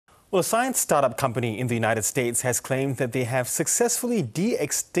Well, a science startup company in the United States has claimed that they have successfully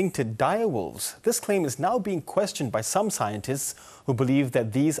de-extincted dire wolves. This claim is now being questioned by some scientists who believe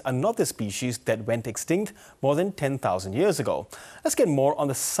that these are not the species that went extinct more than 10,000 years ago. Let's get more on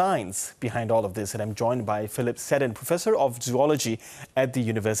the science behind all of this, and I'm joined by Philip Seddon, Professor of Zoology at the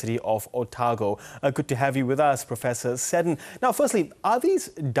University of Otago. Good to have you with us, Professor Seddon. Now, firstly, are these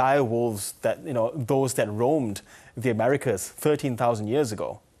dire wolves those that roamed the Americas 13,000 years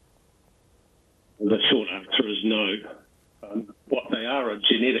ago? The short answer is no. What they are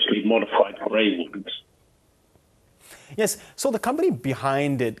genetically modified grey wolves. Yes, so the company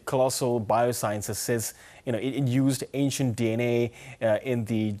behind it, Colossal Biosciences, says it used ancient DNA in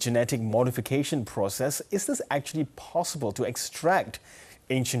the genetic modification process. Is this actually possible to extract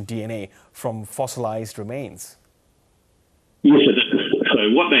ancient DNA from fossilized remains? Yes, it is. So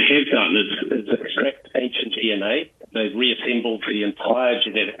what they have done is extract ancient DNA. They've reassembled the entire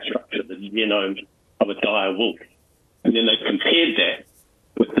genetic structure, the genome of a dire wolf. And then they've compared that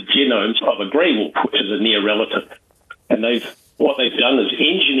with the genomes of a grey wolf, which is a near relative. And what they've done is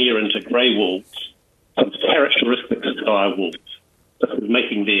engineer into grey wolves some characteristics of dire wolves,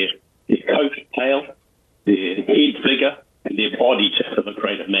 making their coat pale, their head bigger, and their body just of a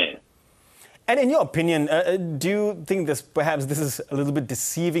greater man. And in your opinion, do you think perhaps this is a little bit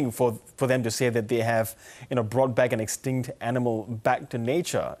deceiving for them to say that they have brought back an extinct animal back to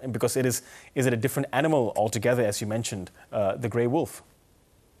nature? And because is it a different animal altogether, as you mentioned, the grey wolf?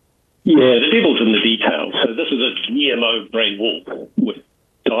 Yeah, the devil's in the details. So this is a GMO grey wolf with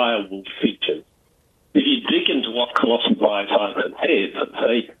dire wolf features. If you dig into what Colossal Biosciences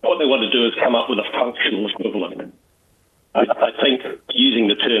says, what they want to do is come up with a functional equivalent. I think using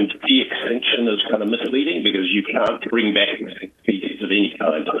the term de-extinction is kind of misleading because you can't bring back extinct species of any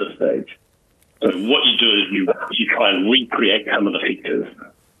kind at this stage. So what you do is you try and recreate some of the features.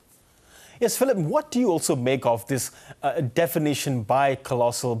 Yes, Philip, what do you also make of this definition by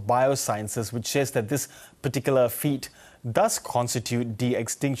Colossal Biosciences, which says that this particular feat does constitute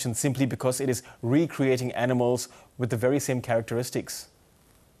de-extinction simply because it is recreating animals with the very same characteristics?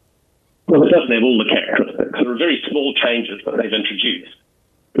 Well, it doesn't have all the characteristics. There are very small changes that they've introduced.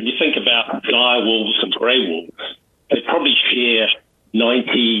 When you think about dire wolves and grey wolves, they probably share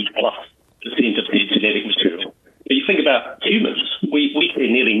 90+% of their genetic material. But you think about humans, we share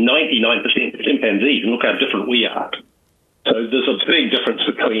nearly 99% of chimpanzees, and look how different we are. So there's a big difference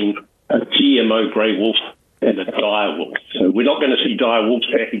between a GMO grey wolf and a dire wolf. So we're not going to see dire wolves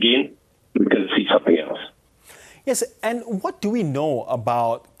back again. We're going to see something else. Yes, and what do we know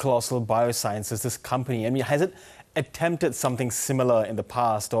about Colossal Biosciences, this company? I mean, has it attempted something similar in the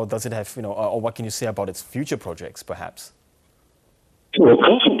past, or does it have, or what can you say about its future projects, perhaps? Well,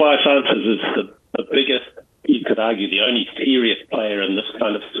 Colossal Biosciences is the biggest, you could argue, the only serious player in this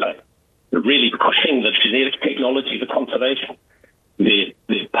kind of space. They're really pushing the genetic technology for conservation. Their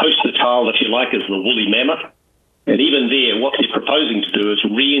poster child, if you like, is the woolly mammoth. And even there, what they're proposing to do is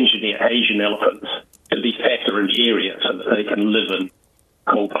re-engineer Asian elephants to be fatter and hairier so that they can live in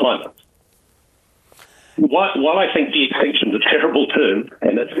cold climates. While I think de-extinction is a terrible term,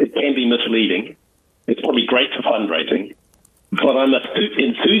 and it can be misleading, it's probably great for fundraising, but I'm an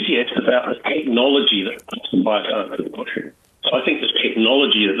enthusiast about the technology that bioscience is pushing. So I think this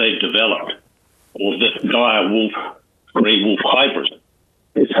technology that they've developed, or this dire wolf, grey wolf hybrid,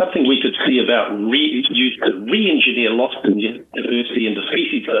 is something we could see about used to re-engineer lost diversity into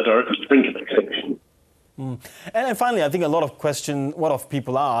species that are at the brink of extinction. And finally, I think a lot of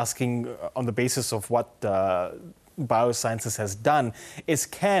people are asking on the basis of what Biosciences has done is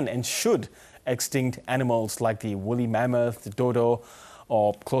can and should extinct animals like the woolly mammoth, the dodo,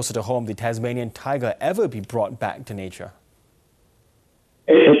 or closer to home, the Tasmanian tiger ever be brought back to nature?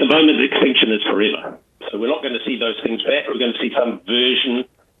 At the moment, extinction is forever. So we're not going to see those things back. We're going to see some version,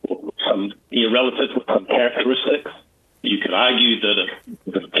 or some near relative with some characteristics. You could argue that if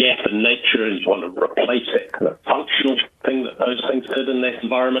there's a gap in nature and you want to replace that kind of functional thing that those things did in that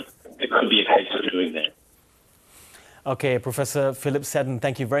environment, it could be a case of doing that. Okay, Professor Philip Seddon,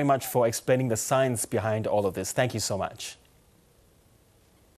 thank you very much for explaining the science behind all of this. Thank you so much.